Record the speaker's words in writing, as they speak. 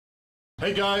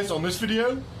Hey guys, on this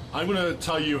video, I'm going to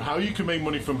tell you how you can make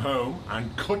money from home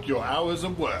and cut your hours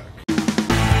of work.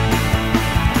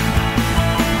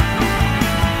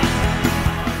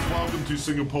 Welcome to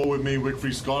Singapore with me,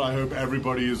 Wickfree Scott. I hope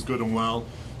everybody is good and well.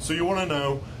 So you want to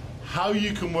know how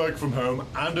you can work from home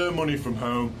and earn money from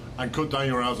home and cut down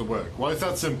your hours of work. Well, it's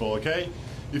that simple, okay?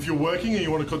 If you're working and you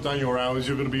want to cut down your hours,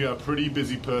 you're going to be a pretty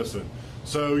busy person.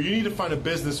 So you need to find a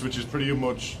business which is pretty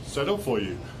much set up for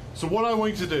you. So what I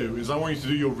want you to do is I want you to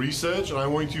do your research, and I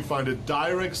want you to find a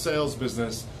direct sales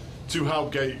business to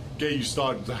help get you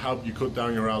started, to help you cut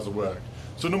down your hours of work.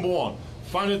 So number one,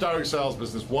 find a direct sales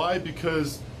business. Why?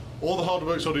 Because all the hard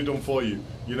work's already done for you.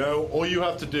 You know, all you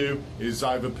have to do is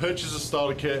either purchase a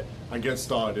starter kit and get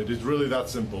started. It's really that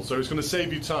simple. So it's going to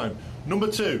save you time. Number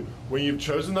two, when you've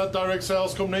chosen that direct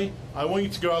sales company, I want you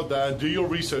to go out there and do your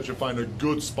research and find a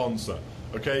good sponsor.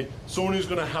 Okay, someone who's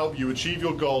going to help you achieve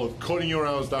your goal of cutting your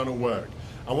hours down at work.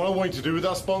 And what I want you to do with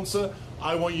that sponsor,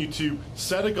 I want you to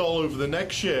set a goal over the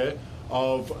next year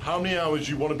of how many hours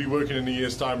you want to be working in a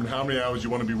year's time and how many hours you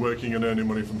want to be working and earning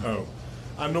money from home.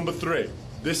 And number three,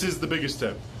 this is the biggest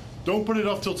tip. Don't put it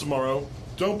off till tomorrow.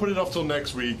 Don't put it off till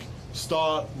next week.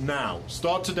 Start now.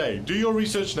 Start today. Do your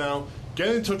research now.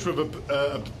 Get in touch with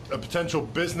a potential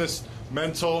business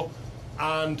mentor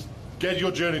and get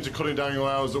your journey to cutting down your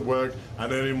hours at work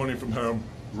and earning money from home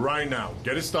right now.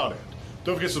 Get it started.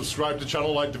 Don't forget to subscribe to the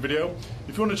channel, like the video.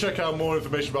 If you want to check out more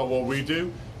information about what we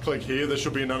do, click here. There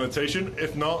should be an annotation.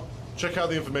 If not, check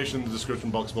out the information in the description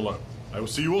box below. I will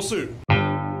see you all soon.